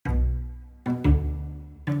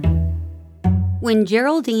When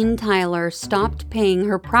Geraldine Tyler stopped paying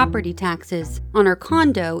her property taxes on her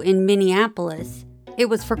condo in Minneapolis, it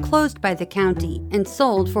was foreclosed by the county and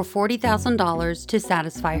sold for $40,000 to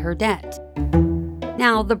satisfy her debt.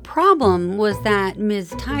 Now, the problem was that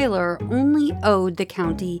Ms. Tyler only owed the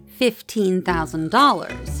county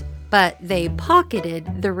 $15,000, but they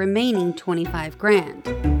pocketed the remaining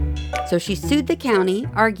 $25,000. So she sued the county,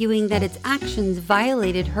 arguing that its actions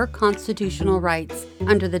violated her constitutional rights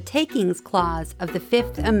under the Takings Clause of the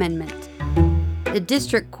Fifth Amendment. The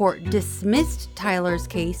district court dismissed Tyler's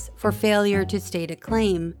case for failure to state a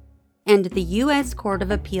claim, and the U.S. Court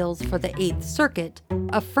of Appeals for the Eighth Circuit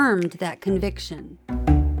affirmed that conviction.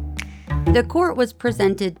 The court was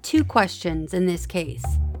presented two questions in this case.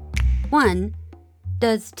 One,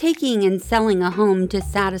 does taking and selling a home to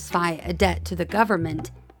satisfy a debt to the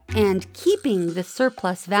government and keeping the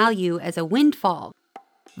surplus value as a windfall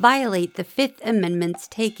violate the Fifth Amendment's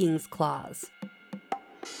Takings Clause?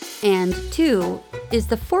 And two, is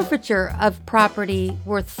the forfeiture of property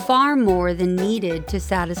worth far more than needed to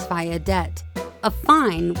satisfy a debt, a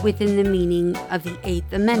fine within the meaning of the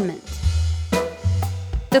Eighth Amendment?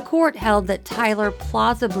 The court held that Tyler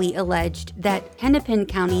plausibly alleged that Hennepin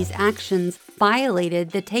County's actions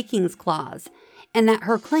violated the Takings Clause and that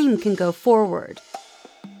her claim can go forward.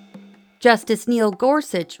 Justice Neil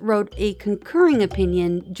Gorsuch wrote a concurring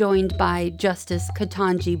opinion joined by Justice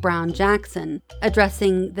Ketanji Brown Jackson,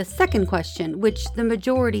 addressing the second question, which the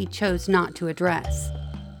majority chose not to address.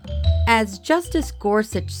 As Justice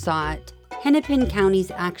Gorsuch saw it, Hennepin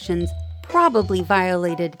County's actions probably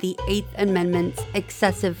violated the Eighth Amendment's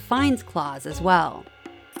excessive fines clause as well.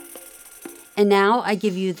 And now I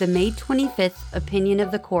give you the May 25th opinion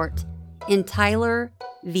of the court in Tyler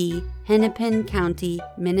v. Hennepin County,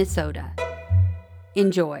 Minnesota.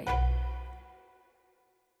 Enjoy.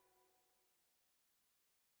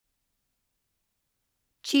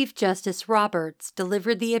 Chief Justice Roberts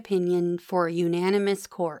delivered the opinion for a unanimous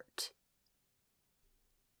court.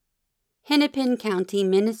 Hennepin County,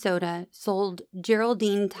 Minnesota sold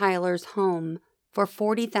Geraldine Tyler's home for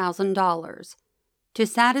 $40,000 to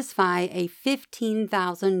satisfy a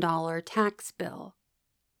 $15,000 tax bill.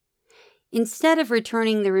 Instead of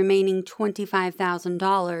returning the remaining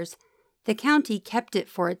 $25,000, the county kept it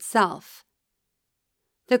for itself.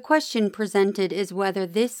 The question presented is whether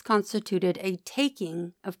this constituted a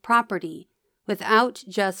taking of property without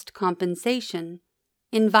just compensation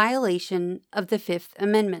in violation of the Fifth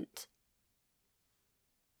Amendment.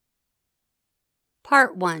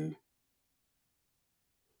 Part 1.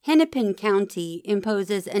 Hennepin County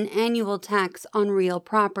imposes an annual tax on real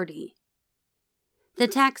property. The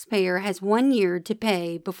taxpayer has 1 year to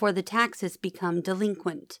pay before the taxes become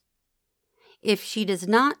delinquent. If she does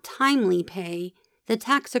not timely pay, the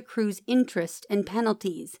tax accrues interest and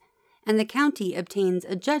penalties, and the county obtains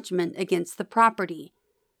a judgment against the property,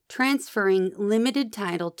 transferring limited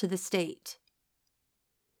title to the state.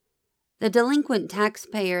 The delinquent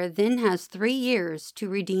taxpayer then has 3 years to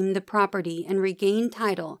redeem the property and regain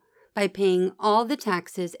title by paying all the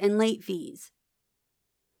taxes and late fees.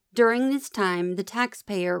 During this time, the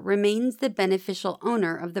taxpayer remains the beneficial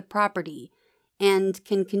owner of the property and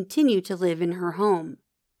can continue to live in her home.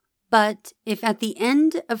 But if at the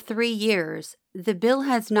end of 3 years the bill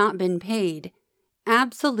has not been paid,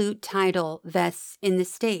 absolute title vests in the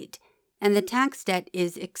state and the tax debt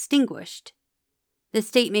is extinguished. The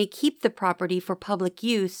state may keep the property for public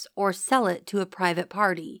use or sell it to a private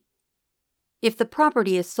party. If the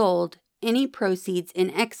property is sold, any proceeds in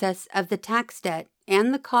excess of the tax debt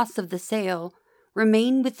and the costs of the sale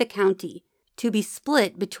remain with the county to be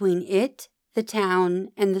split between it, the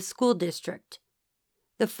town, and the school district.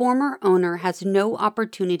 The former owner has no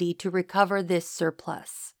opportunity to recover this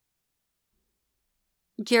surplus.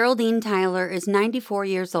 Geraldine Tyler is 94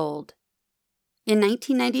 years old. In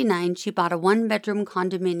 1999, she bought a 1-bedroom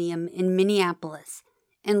condominium in Minneapolis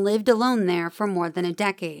and lived alone there for more than a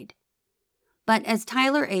decade. But as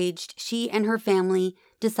Tyler aged, she and her family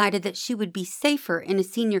decided that she would be safer in a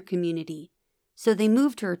senior community, so they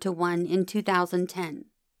moved her to one in 2010.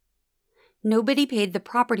 Nobody paid the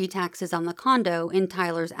property taxes on the condo in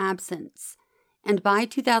Tyler's absence, and by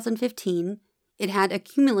 2015, it had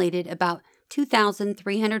accumulated about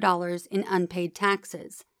 $2,300 in unpaid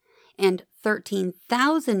taxes and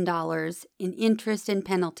 $13,000 in interest and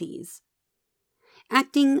penalties.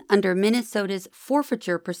 Acting under Minnesota's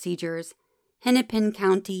forfeiture procedures, Hennepin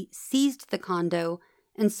County seized the condo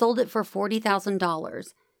and sold it for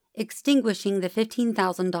 $40,000, extinguishing the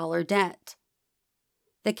 $15,000 debt.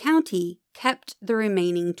 The county kept the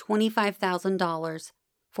remaining $25,000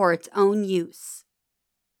 for its own use.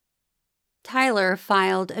 Tyler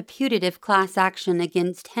filed a putative class action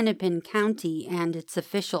against Hennepin County and its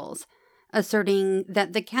officials, asserting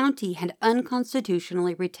that the county had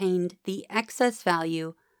unconstitutionally retained the excess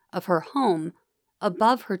value of her home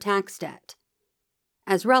above her tax debt.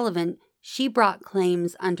 As relevant, she brought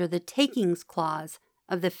claims under the Takings Clause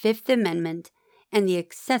of the Fifth Amendment and the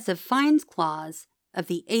Excessive Fines Clause of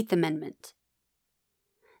the Eighth Amendment.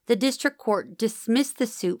 The district court dismissed the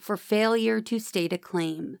suit for failure to state a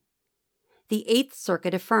claim. The Eighth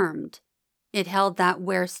Circuit affirmed. It held that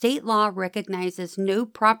where state law recognizes no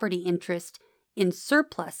property interest in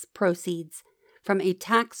surplus proceeds from a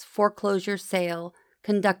tax foreclosure sale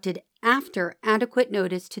conducted after adequate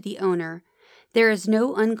notice to the owner, there is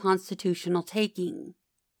no unconstitutional taking.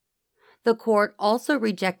 The court also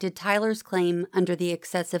rejected Tyler's claim under the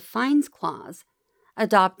Excessive Fines Clause,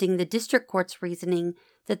 adopting the district court's reasoning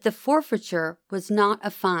that the forfeiture was not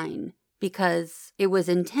a fine because it was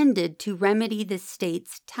intended to remedy the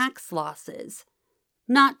state's tax losses,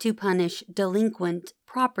 not to punish delinquent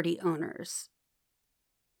property owners.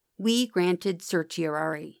 We granted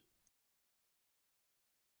certiorari.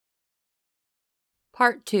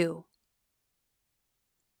 Part 2.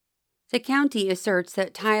 The county asserts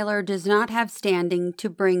that Tyler does not have standing to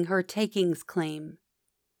bring her takings claim.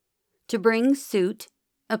 To bring suit,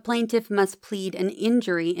 a plaintiff must plead an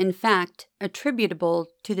injury in fact attributable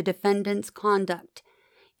to the defendant's conduct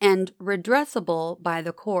and redressable by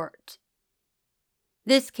the court.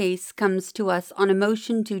 This case comes to us on a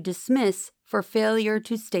motion to dismiss for failure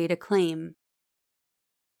to state a claim.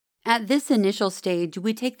 At this initial stage,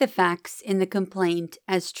 we take the facts in the complaint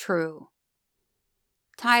as true.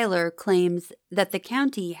 Tyler claims that the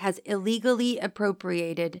county has illegally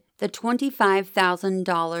appropriated the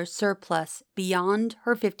 $25,000 surplus beyond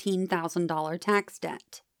her $15,000 tax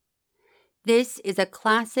debt. This is a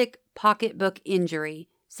classic pocketbook injury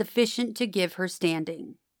sufficient to give her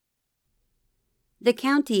standing. The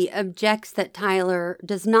county objects that Tyler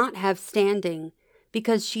does not have standing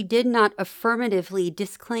because she did not affirmatively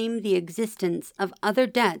disclaim the existence of other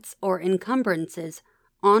debts or encumbrances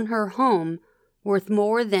on her home worth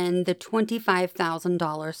more than the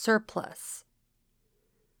 $25,000 surplus.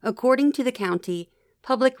 According to the county,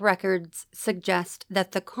 public records suggest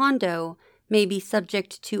that the condo may be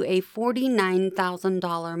subject to a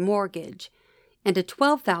 $49,000 mortgage and a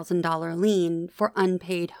 $12,000 lien for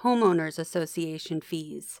unpaid homeowners association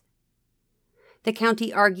fees. The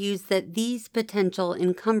county argues that these potential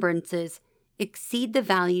encumbrances exceed the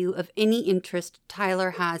value of any interest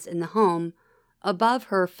Tyler has in the home above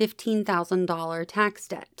her $15,000 tax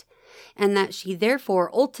debt, and that she therefore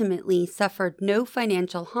ultimately suffered no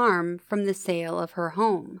financial harm from the sale of her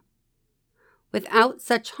home. Without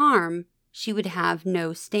such harm, she would have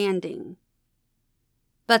no standing.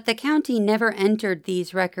 But the county never entered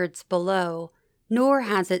these records below, nor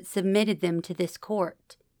has it submitted them to this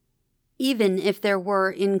court. Even if there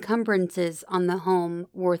were encumbrances on the home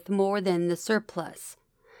worth more than the surplus,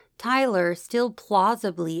 Tyler still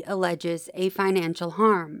plausibly alleges a financial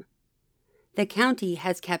harm. The county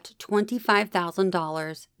has kept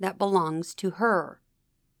 $25,000 that belongs to her.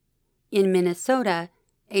 In Minnesota,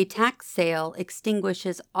 a tax sale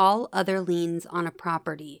extinguishes all other liens on a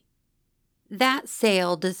property. That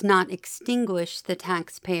sale does not extinguish the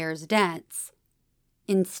taxpayer's debts.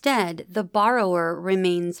 Instead, the borrower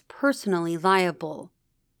remains personally liable.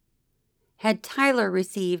 Had Tyler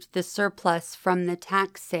received the surplus from the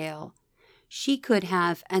tax sale, she could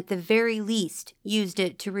have, at the very least, used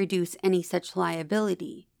it to reduce any such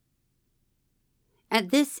liability. At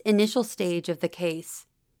this initial stage of the case,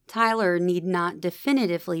 Tyler need not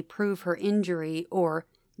definitively prove her injury or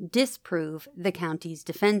disprove the county's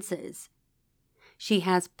defenses. She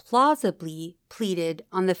has plausibly pleaded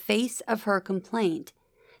on the face of her complaint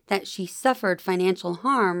that she suffered financial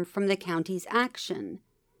harm from the county's action,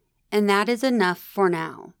 and that is enough for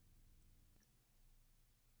now.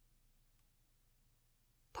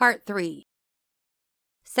 Part 3.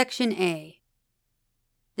 Section A.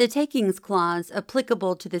 The Takings Clause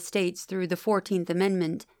applicable to the states through the 14th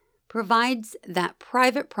Amendment provides that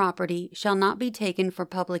private property shall not be taken for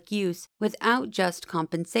public use without just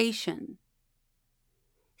compensation.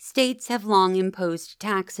 States have long imposed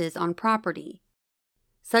taxes on property.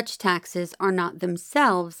 Such taxes are not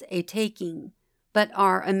themselves a taking, but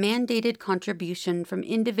are a mandated contribution from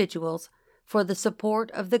individuals for the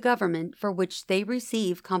support of the government for which they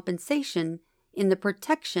receive compensation in the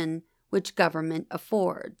protection which government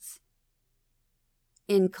affords.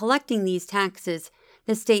 In collecting these taxes,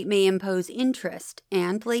 the state may impose interest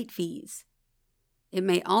and late fees. It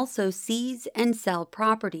may also seize and sell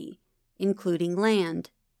property, including land,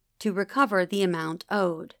 to recover the amount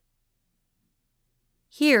owed.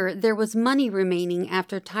 Here, there was money remaining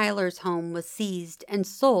after Tyler's home was seized and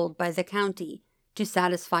sold by the county to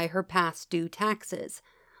satisfy her past due taxes,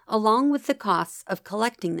 along with the costs of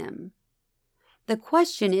collecting them. The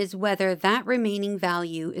question is whether that remaining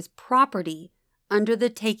value is property under the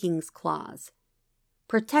Takings Clause,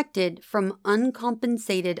 protected from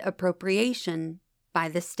uncompensated appropriation by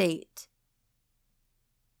the state.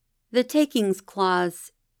 The Takings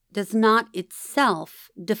Clause does not itself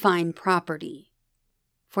define property.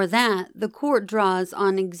 For that, the court draws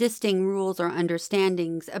on existing rules or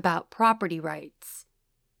understandings about property rights.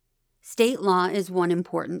 State law is one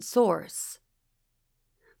important source.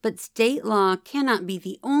 But state law cannot be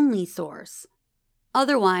the only source.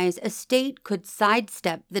 Otherwise, a state could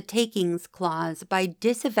sidestep the Takings Clause by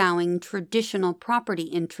disavowing traditional property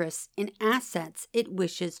interests in assets it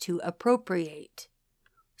wishes to appropriate.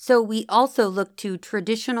 So we also look to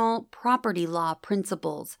traditional property law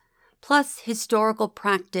principles, plus historical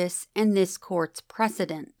practice and this court's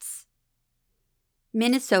precedents.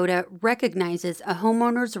 Minnesota recognizes a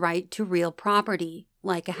homeowner's right to real property,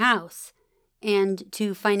 like a house, and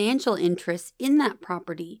to financial interests in that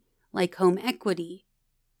property, like home equity.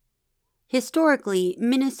 Historically,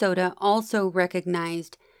 Minnesota also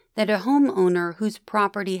recognized that a homeowner whose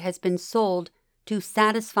property has been sold to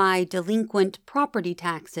satisfy delinquent property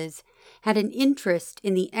taxes had an interest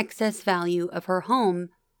in the excess value of her home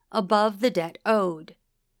above the debt owed.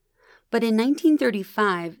 But in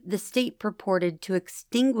 1935, the state purported to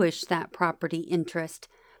extinguish that property interest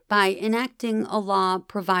by enacting a law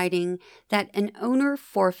providing that an owner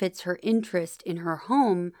forfeits her interest in her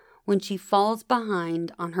home when she falls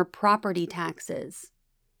behind on her property taxes.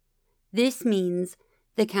 This means,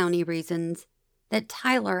 the county reasons, that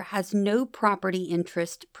Tyler has no property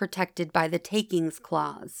interest protected by the Takings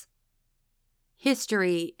Clause.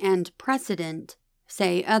 History and precedent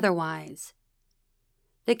say otherwise.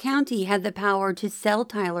 The county had the power to sell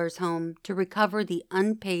Tyler's home to recover the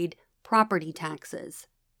unpaid property taxes,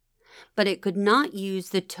 but it could not use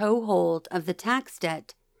the toehold of the tax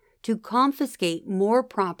debt to confiscate more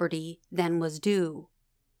property than was due.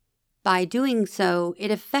 By doing so,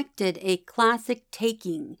 it effected a classic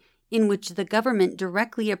taking in which the government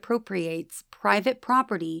directly appropriates private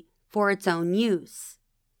property for its own use.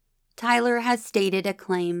 Tyler has stated a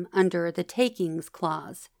claim under the Takings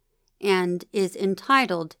Clause and is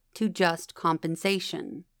entitled to just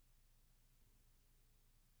compensation.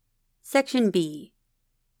 Section B.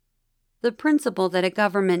 The principle that a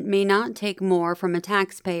government may not take more from a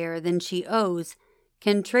taxpayer than she owes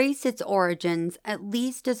can trace its origins at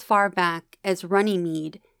least as far back as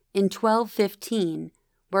Runnymede in 1215,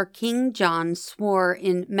 where King John swore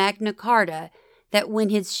in Magna Carta that when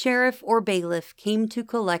his sheriff or bailiff came to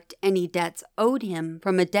collect any debts owed him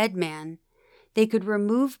from a dead man, they could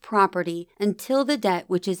remove property until the debt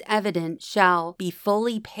which is evident shall be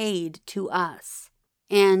fully paid to us,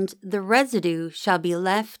 and the residue shall be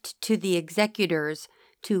left to the executors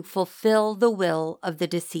to fulfill the will of the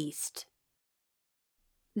deceased.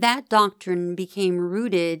 That doctrine became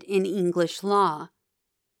rooted in English law.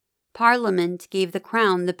 Parliament gave the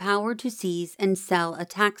Crown the power to seize and sell a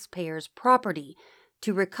taxpayer's property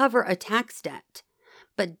to recover a tax debt,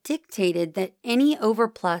 but dictated that any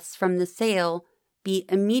overplus from the sale be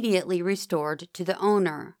immediately restored to the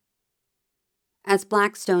owner. As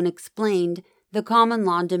Blackstone explained, the common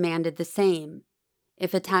law demanded the same.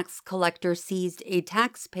 If a tax collector seized a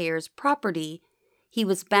taxpayer's property, he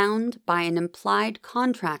was bound by an implied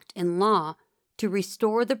contract in law to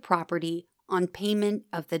restore the property on payment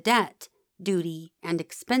of the debt, duty, and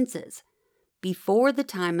expenses before the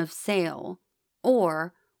time of sale,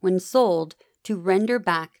 or, when sold, to render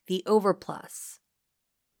back the overplus.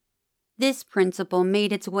 This principle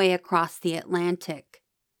made its way across the Atlantic.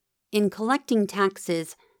 In collecting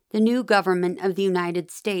taxes, the new government of the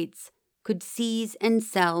United States could seize and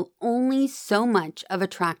sell only so much of a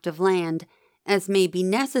tract of land as may be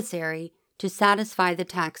necessary to satisfy the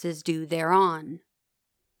taxes due thereon.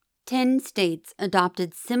 10 states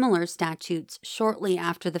adopted similar statutes shortly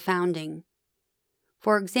after the founding.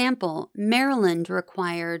 For example, Maryland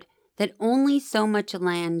required that only so much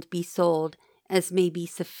land be sold as may be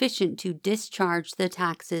sufficient to discharge the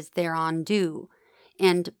taxes thereon due,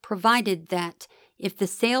 and provided that, if the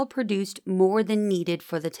sale produced more than needed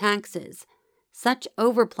for the taxes, such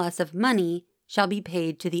overplus of money shall be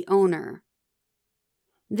paid to the owner.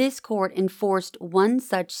 This court enforced one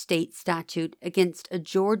such state statute against a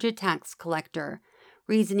Georgia tax collector,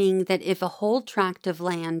 reasoning that if a whole tract of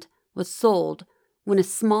land was sold when a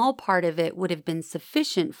small part of it would have been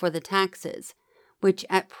sufficient for the taxes, which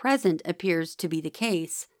at present appears to be the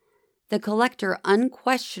case, the collector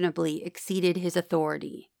unquestionably exceeded his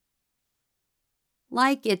authority.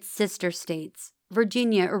 Like its sister states,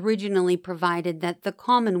 Virginia originally provided that the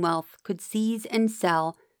Commonwealth could seize and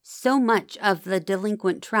sell so much of the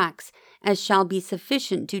delinquent tracts as shall be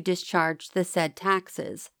sufficient to discharge the said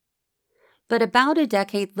taxes. But about a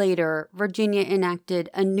decade later, Virginia enacted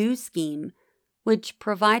a new scheme which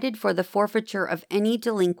provided for the forfeiture of any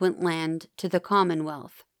delinquent land to the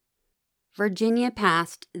Commonwealth. Virginia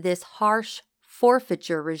passed this harsh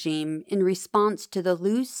forfeiture regime in response to the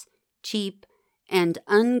loose, cheap, and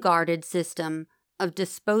unguarded system of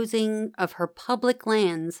disposing of her public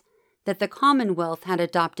lands that the Commonwealth had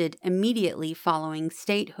adopted immediately following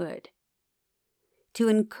statehood. To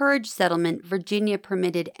encourage settlement, Virginia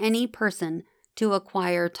permitted any person to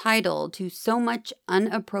acquire title to so much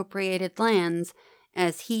unappropriated lands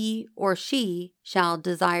as he or she shall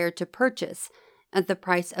desire to purchase at the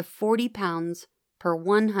price of £40 per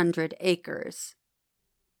 100 acres.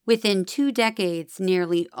 Within 2 decades,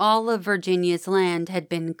 nearly all of Virginia's land had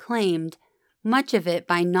been claimed, much of it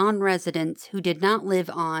by non-residents who did not live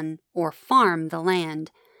on or farm the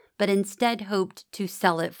land, but instead hoped to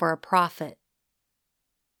sell it for a profit.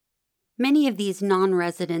 Many of these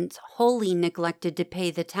non-residents wholly neglected to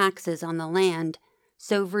pay the taxes on the land,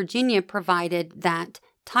 so Virginia provided that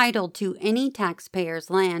title to any taxpayer's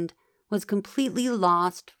land was completely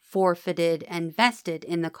lost, forfeited, and vested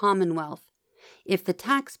in the Commonwealth if the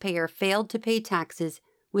taxpayer failed to pay taxes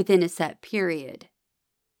within a set period.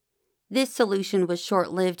 This solution was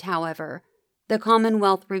short-lived, however. The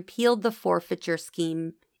Commonwealth repealed the forfeiture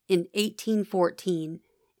scheme in 1814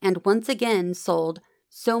 and once again sold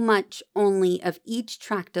so much only of each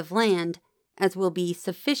tract of land as will be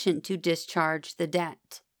sufficient to discharge the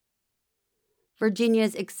debt.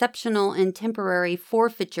 Virginia's exceptional and temporary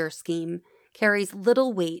forfeiture scheme carries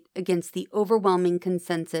little weight against the overwhelming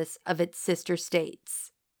consensus of its sister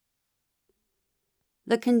states.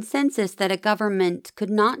 The consensus that a government could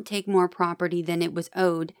not take more property than it was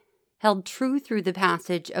owed held true through the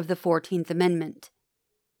passage of the 14th Amendment.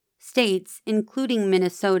 States, including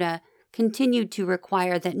Minnesota, continued to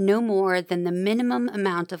require that no more than the minimum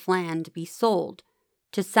amount of land be sold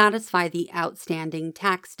to satisfy the outstanding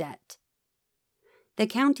tax debt. The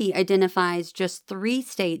county identifies just 3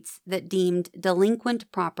 states that deemed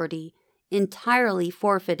delinquent property entirely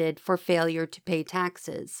forfeited for failure to pay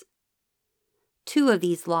taxes. 2 of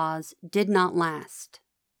these laws did not last.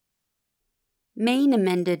 Maine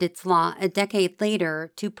amended its law a decade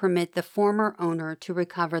later to permit the former owner to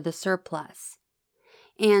recover the surplus,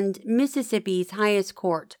 and Mississippi's highest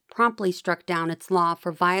court promptly struck down its law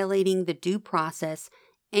for violating the due process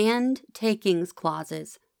and takings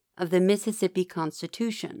clauses of the Mississippi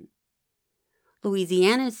Constitution.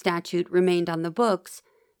 Louisiana's statute remained on the books,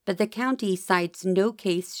 but the county cites no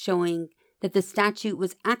case showing that the statute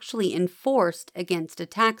was actually enforced against a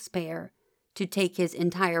taxpayer to take his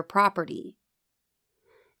entire property.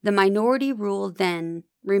 The minority rule then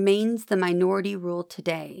remains the minority rule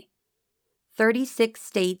today. 36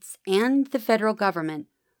 states and the federal government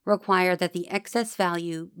require that the excess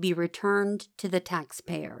value be returned to the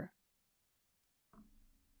taxpayer.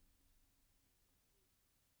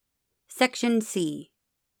 Section C.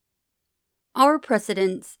 Our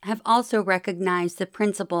precedents have also recognized the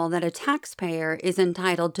principle that a taxpayer is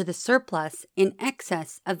entitled to the surplus in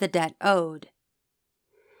excess of the debt owed.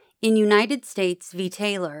 In United States v.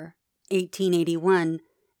 Taylor, 1881,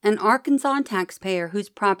 an Arkansas taxpayer whose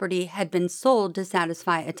property had been sold to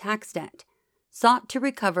satisfy a tax debt sought to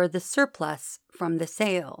recover the surplus from the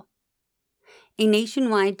sale. A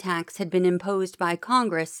nationwide tax had been imposed by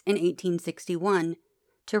Congress in 1861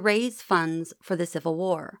 to raise funds for the Civil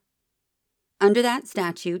War. Under that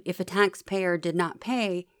statute, if a taxpayer did not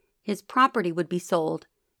pay, his property would be sold,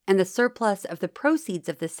 and the surplus of the proceeds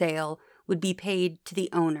of the sale would be paid to the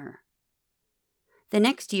owner. The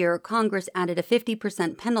next year, Congress added a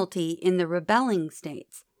 50% penalty in the rebelling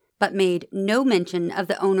states, but made no mention of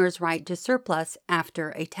the owner's right to surplus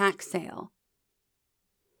after a tax sale.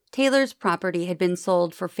 Taylor's property had been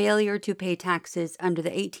sold for failure to pay taxes under the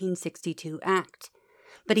 1862 Act,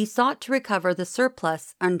 but he sought to recover the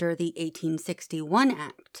surplus under the 1861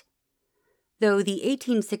 Act. Though the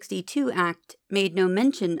 1862 Act made no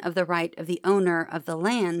mention of the right of the owner of the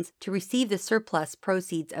lands to receive the surplus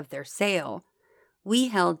proceeds of their sale, we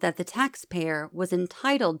held that the taxpayer was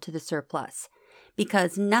entitled to the surplus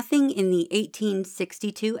because nothing in the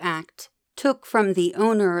 1862 Act took from the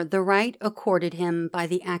owner the right accorded him by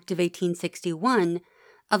the Act of 1861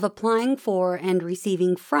 of applying for and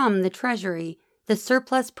receiving from the Treasury the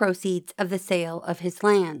surplus proceeds of the sale of his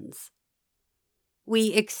lands.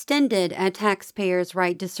 We extended a taxpayer's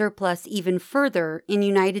right to surplus even further in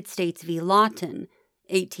United States v. Lawton,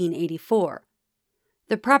 1884.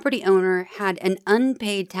 The property owner had an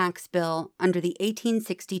unpaid tax bill under the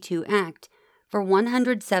 1862 Act for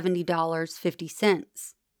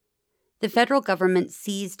 $170.50. The federal government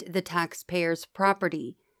seized the taxpayer's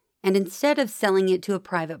property and instead of selling it to a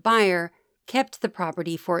private buyer, kept the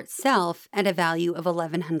property for itself at a value of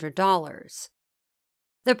 $1,100.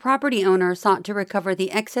 The property owner sought to recover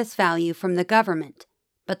the excess value from the government,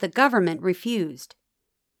 but the government refused.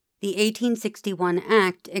 The 1861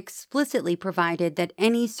 Act explicitly provided that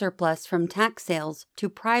any surplus from tax sales to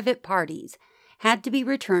private parties had to be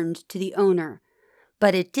returned to the owner,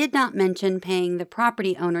 but it did not mention paying the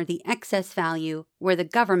property owner the excess value where the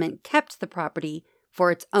government kept the property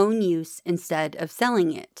for its own use instead of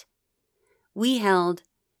selling it. We held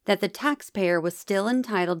that the taxpayer was still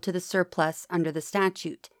entitled to the surplus under the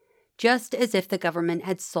statute, just as if the government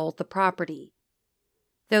had sold the property.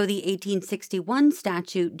 Though the 1861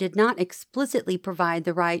 statute did not explicitly provide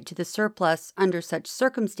the right to the surplus under such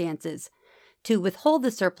circumstances, to withhold the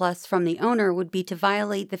surplus from the owner would be to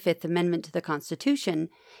violate the Fifth Amendment to the Constitution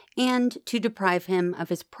and to deprive him of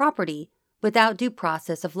his property without due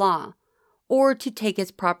process of law, or to take his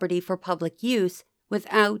property for public use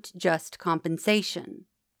without just compensation.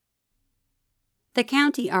 The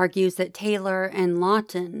county argues that Taylor and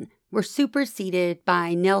Lawton were superseded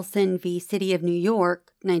by Nelson v. City of New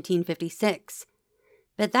York, 1956,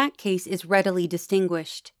 but that case is readily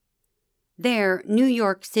distinguished. There, New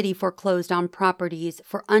York City foreclosed on properties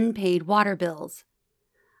for unpaid water bills.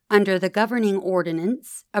 Under the governing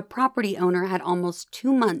ordinance, a property owner had almost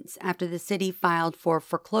 2 months after the city filed for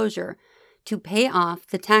foreclosure to pay off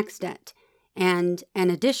the tax debt and an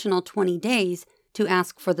additional 20 days to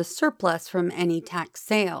ask for the surplus from any tax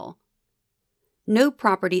sale. No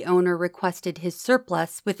property owner requested his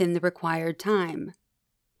surplus within the required time.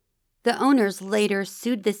 The owners later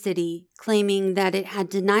sued the city, claiming that it had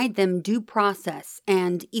denied them due process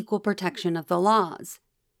and equal protection of the laws.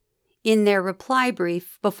 In their reply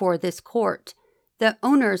brief before this court, the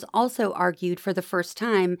owners also argued for the first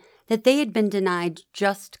time that they had been denied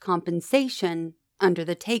just compensation under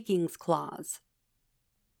the Takings Clause.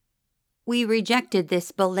 We rejected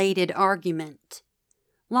this belated argument.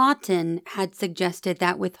 Lawton had suggested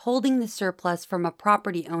that withholding the surplus from a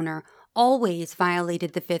property owner always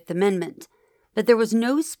violated the Fifth Amendment, but there was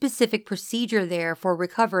no specific procedure there for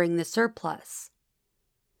recovering the surplus.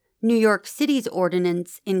 New York City's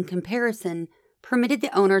ordinance, in comparison, permitted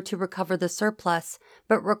the owner to recover the surplus,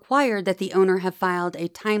 but required that the owner have filed a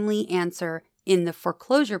timely answer in the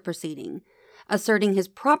foreclosure proceeding, asserting his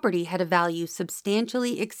property had a value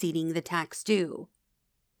substantially exceeding the tax due.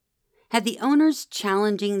 Had the owners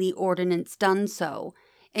challenging the ordinance done so,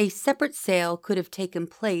 a separate sale could have taken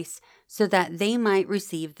place so that they might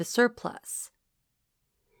receive the surplus.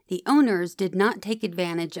 The owners did not take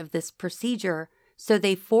advantage of this procedure, so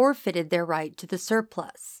they forfeited their right to the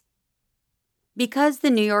surplus. Because the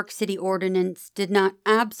New York City ordinance did not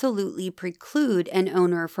absolutely preclude an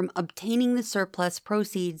owner from obtaining the surplus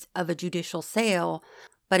proceeds of a judicial sale,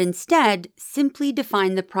 but instead simply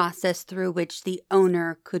defined the process through which the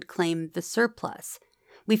owner could claim the surplus,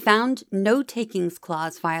 we found no takings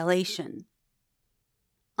clause violation.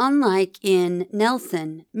 Unlike in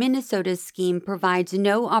Nelson, Minnesota's scheme provides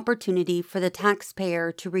no opportunity for the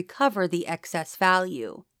taxpayer to recover the excess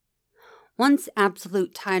value. Once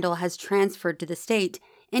absolute title has transferred to the state,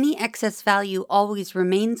 any excess value always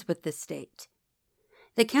remains with the state.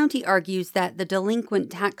 The county argues that the delinquent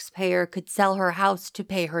taxpayer could sell her house to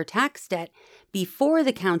pay her tax debt before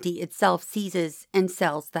the county itself seizes and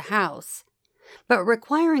sells the house. But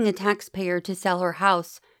requiring a taxpayer to sell her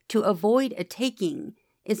house to avoid a taking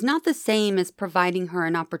is not the same as providing her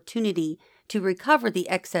an opportunity to recover the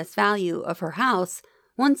excess value of her house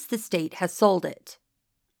once the state has sold it.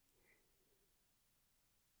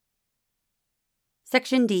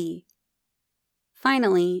 Section D.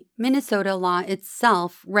 Finally, Minnesota law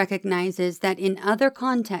itself recognizes that in other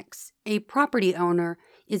contexts, a property owner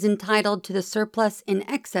is entitled to the surplus in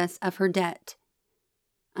excess of her debt.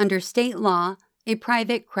 Under state law, a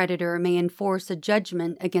private creditor may enforce a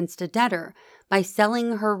judgment against a debtor by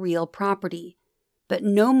selling her real property, but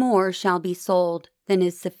no more shall be sold than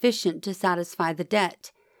is sufficient to satisfy the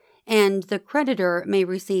debt, and the creditor may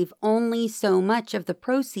receive only so much of the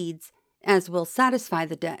proceeds as will satisfy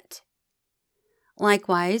the debt.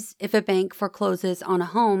 Likewise, if a bank forecloses on a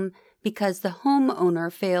home because the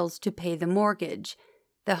homeowner fails to pay the mortgage,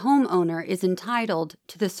 the homeowner is entitled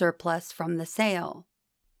to the surplus from the sale.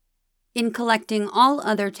 In collecting all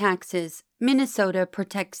other taxes, Minnesota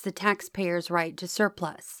protects the taxpayer's right to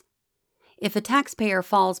surplus. If a taxpayer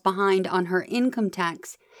falls behind on her income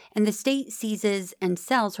tax and the state seizes and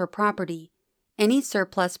sells her property, any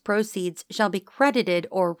surplus proceeds shall be credited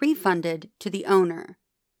or refunded to the owner.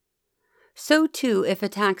 So too if a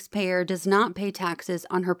taxpayer does not pay taxes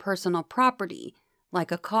on her personal property,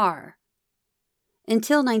 like a car.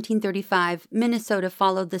 Until 1935, Minnesota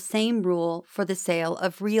followed the same rule for the sale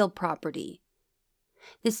of real property.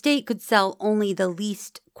 The state could sell only the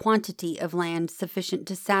least quantity of land sufficient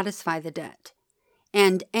to satisfy the debt,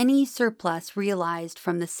 and any surplus realized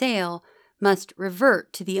from the sale must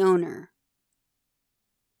revert to the owner.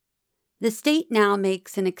 The state now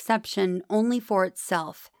makes an exception only for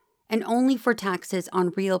itself and only for taxes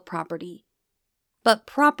on real property. But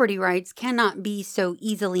property rights cannot be so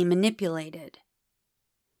easily manipulated.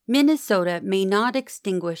 Minnesota may not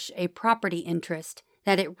extinguish a property interest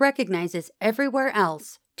that it recognizes everywhere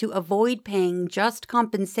else to avoid paying just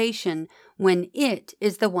compensation when it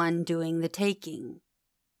is the one doing the taking.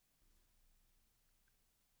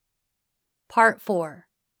 Part 4.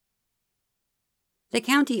 The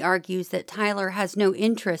county argues that Tyler has no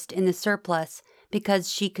interest in the surplus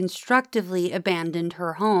because she constructively abandoned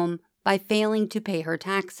her home by failing to pay her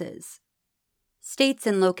taxes. States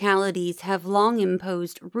and localities have long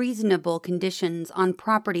imposed reasonable conditions on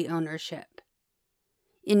property ownership.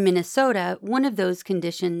 In Minnesota, one of those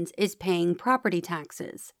conditions is paying property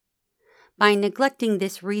taxes. By neglecting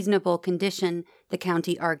this reasonable condition, the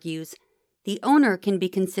county argues, the owner can be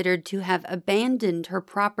considered to have abandoned her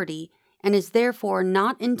property and is therefore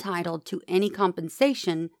not entitled to any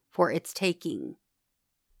compensation for its taking.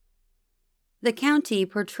 The county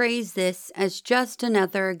portrays this as just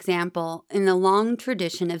another example in the long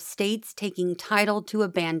tradition of states taking title to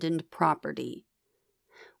abandoned property.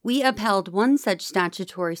 We upheld one such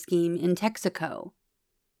statutory scheme in Texaco.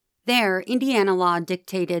 There, Indiana law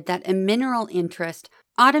dictated that a mineral interest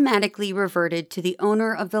automatically reverted to the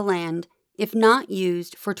owner of the land if not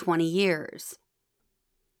used for 20 years.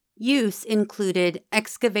 Use included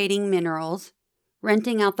excavating minerals,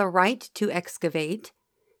 renting out the right to excavate,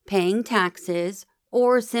 paying taxes,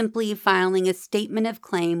 or simply filing a statement of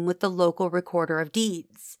claim with the local recorder of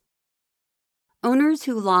deeds. Owners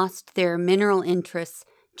who lost their mineral interests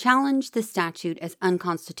challenged the statute as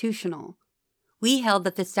unconstitutional. We held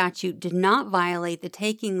that the statute did not violate the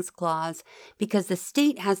takings clause because the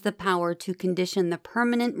state has the power to condition the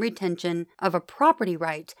permanent retention of a property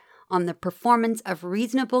right on the performance of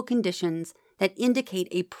reasonable conditions that indicate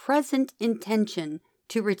a present intention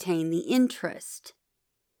to retain the interest.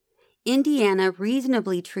 Indiana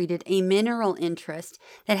reasonably treated a mineral interest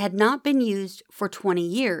that had not been used for 20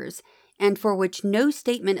 years and for which no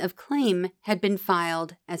statement of claim had been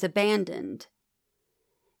filed as abandoned.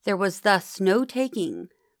 There was thus no taking,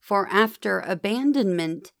 for after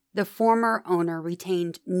abandonment, the former owner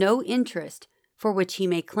retained no interest for which he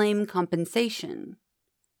may claim compensation.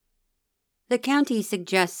 The county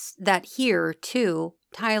suggests that here, too,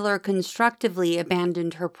 Tyler constructively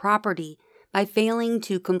abandoned her property by failing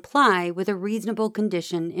to comply with a reasonable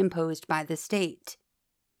condition imposed by the state.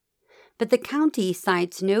 But the county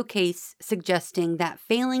cites no case suggesting that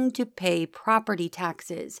failing to pay property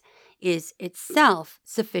taxes is itself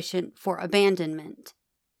sufficient for abandonment.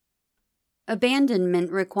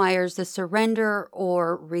 Abandonment requires the surrender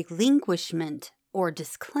or relinquishment or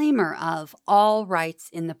disclaimer of all rights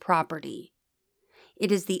in the property.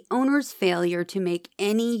 It is the owner's failure to make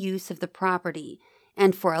any use of the property,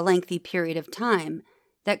 and for a lengthy period of time,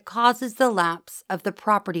 that causes the lapse of the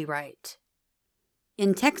property right.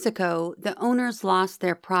 In Texaco, the owners lost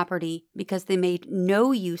their property because they made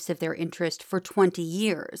no use of their interest for 20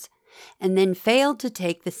 years, and then failed to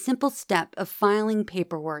take the simple step of filing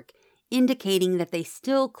paperwork indicating that they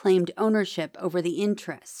still claimed ownership over the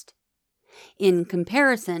interest. In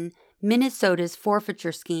comparison, Minnesota's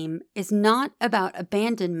forfeiture scheme is not about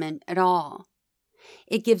abandonment at all.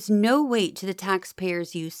 It gives no weight to the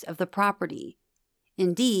taxpayer's use of the property.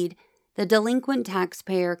 Indeed, the delinquent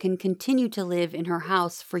taxpayer can continue to live in her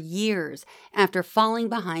house for years after falling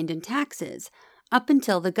behind in taxes, up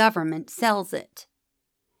until the government sells it.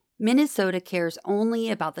 Minnesota cares only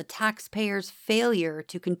about the taxpayer's failure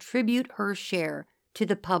to contribute her share to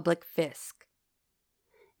the public fisc.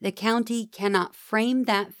 The county cannot frame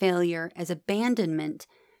that failure as abandonment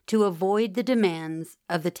to avoid the demands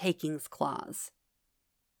of the takings clause.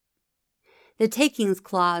 The takings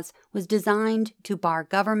clause was designed to bar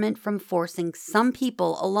government from forcing some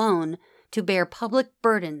people alone to bear public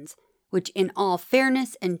burdens which in all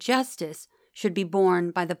fairness and justice should be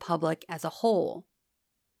borne by the public as a whole.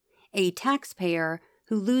 A taxpayer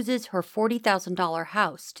who loses her $40,000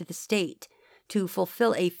 house to the state to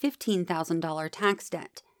fulfill a $15,000 tax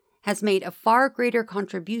debt, has made a far greater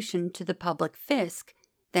contribution to the public fisc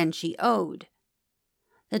than she owed.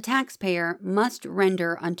 The taxpayer must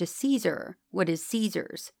render unto Caesar what is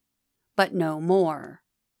Caesar's, but no more.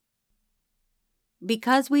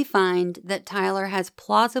 Because we find that Tyler has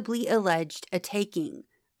plausibly alleged a taking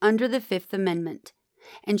under the Fifth Amendment,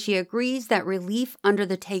 and she agrees that relief under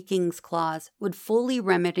the Takings Clause would fully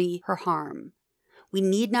remedy her harm, we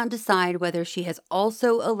need not decide whether she has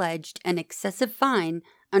also alleged an excessive fine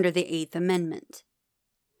under the Eighth Amendment.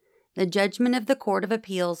 The judgment of the Court of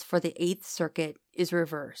Appeals for the Eighth Circuit is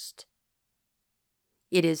reversed.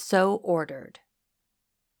 It is so ordered.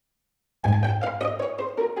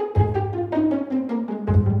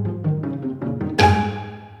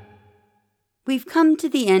 We've come to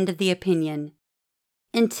the end of the opinion.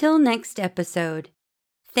 Until next episode,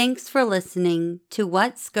 thanks for listening to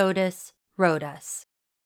What SCOTUS Wrote Us.